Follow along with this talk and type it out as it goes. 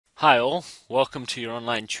Hi all, welcome to your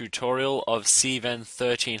online tutorial of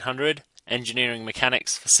CVEN1300 Engineering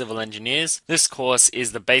Mechanics for Civil Engineers. This course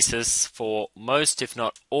is the basis for most, if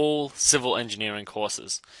not all, civil engineering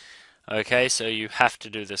courses. Okay, so you have to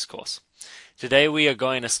do this course. Today we are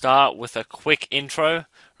going to start with a quick intro,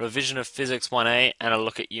 revision of Physics 1A, and a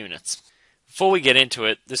look at units. Before we get into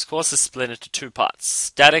it, this course is split into two parts,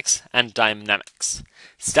 statics and dynamics.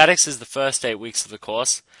 Statics is the first 8 weeks of the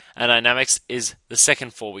course, and dynamics is the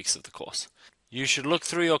second 4 weeks of the course. You should look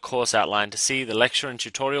through your course outline to see the lecture and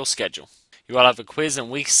tutorial schedule. You will have a quiz in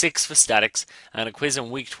week 6 for statics and a quiz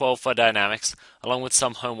in week 12 for dynamics, along with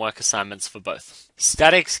some homework assignments for both.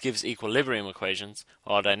 Statics gives equilibrium equations,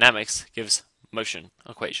 while dynamics gives motion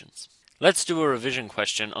equations. Let's do a revision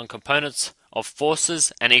question on components of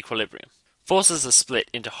forces and equilibrium. Forces are split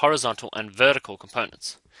into horizontal and vertical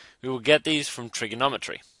components. We will get these from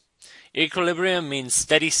trigonometry. Equilibrium means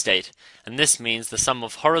steady state, and this means the sum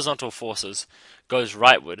of horizontal forces goes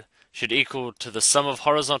rightward should equal to the sum of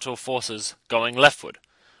horizontal forces going leftward.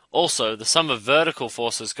 Also, the sum of vertical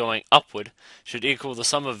forces going upward should equal the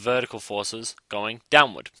sum of vertical forces going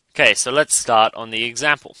downward. Okay, so let's start on the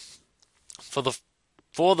example. For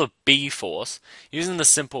the B force, using the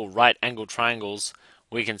simple right angle triangles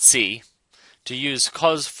we can see, to use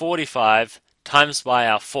cos 45 times by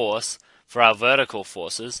our force for our vertical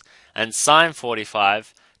forces and sine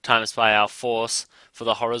 45 times by our force for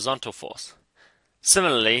the horizontal force.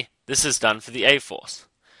 Similarly, this is done for the A force.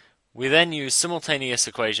 We then use simultaneous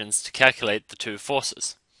equations to calculate the two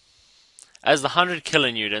forces. As the 100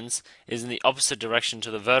 kilonewtons is in the opposite direction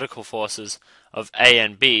to the vertical forces of A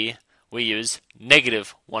and B, we use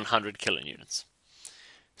negative 100 kilonewtons.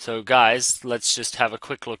 So guys, let's just have a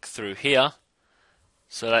quick look through here.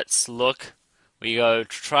 So let's look, we go to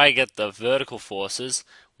try to get the vertical forces,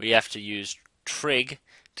 we have to use trig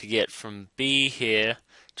to get from B here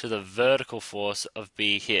to the vertical force of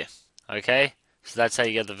B here. Okay, so that's how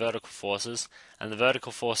you get the vertical forces, and the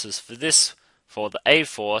vertical forces for the A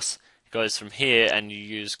force, goes from here and you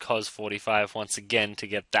use cos 45 once again to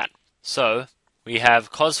get that. So we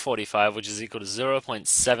have cos 45, which is equal to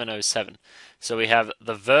 0.707. So we have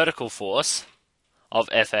the vertical force of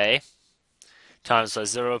FA times by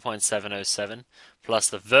 0.707 plus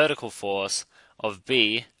the vertical force of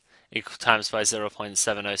B times by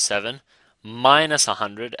 0.707 minus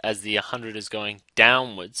 100, as the 100 is going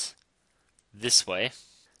downwards this way.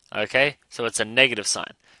 Okay, so it's a negative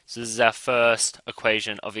sign. So this is our first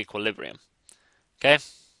equation of equilibrium. Okay,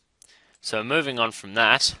 so moving on from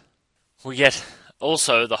that, we get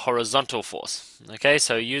also the horizontal force. Okay,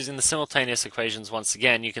 so using the simultaneous equations once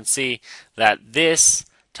again, you can see that this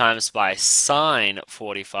times by sine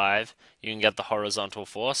 45, you can get the horizontal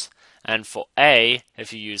force. And for A,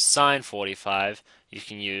 if you use sine 45, you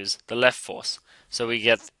can use the left force. So we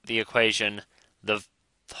get the equation, the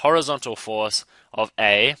horizontal force of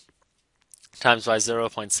A times by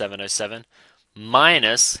 0.707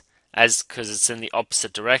 minus, because it's in the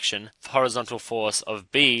opposite direction, the horizontal force of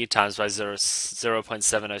B times by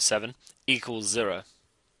 0.707 equals 0.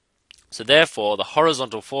 So therefore, the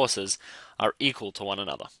horizontal forces are equal to one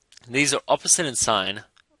another. These are opposite in sign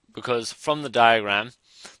because from the diagram,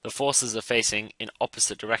 the forces are facing in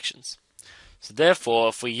opposite directions. So therefore,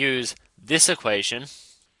 if we use this equation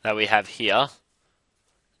that we have here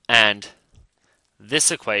and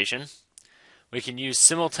this equation, we can use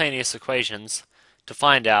simultaneous equations to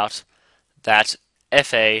find out that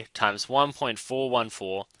FA times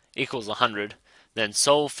 1.414 equals 100, then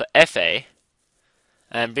solve for FA,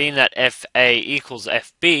 and being that FA equals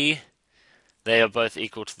FB, they are both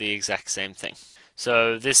equal to the exact same thing.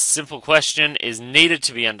 So this simple question is needed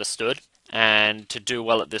to be understood and to do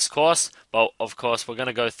well at this course, but of course we're going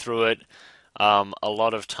to go through it a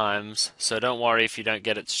lot of times, so don't worry if you don't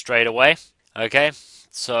get it straight away. Okay,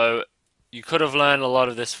 so you could have learned a lot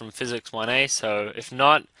of this from Physics 1A, so if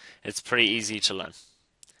not, it's pretty easy to learn.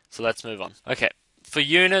 So let's move on. Okay, for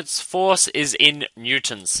units, force is in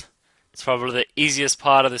newtons. It's probably the easiest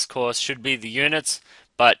part of this course, should be the units,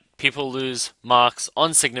 but people lose marks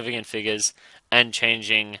on significant figures and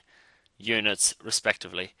changing units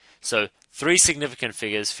respectively. So 3 significant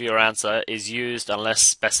figures for your answer is used unless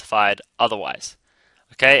specified otherwise.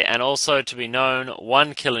 Okay, and also to be known,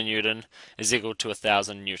 1 kilonewton is equal to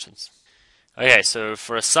 1,000 newtons. Okay, so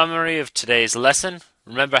for a summary of today's lesson,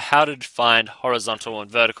 Remember how to define horizontal and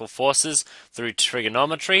vertical forces through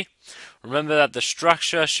trigonometry. Remember that the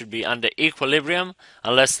structure should be under equilibrium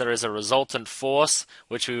unless there is a resultant force,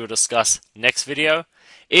 which we will discuss next video.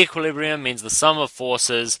 Equilibrium means the sum of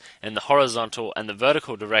forces in the horizontal and the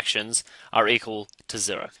vertical directions are equal to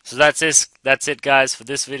 0. So that's it guys for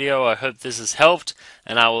this video. I hope this has helped,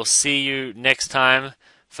 and I will see you next time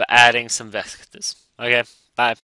for adding some vectors. Okay, bye.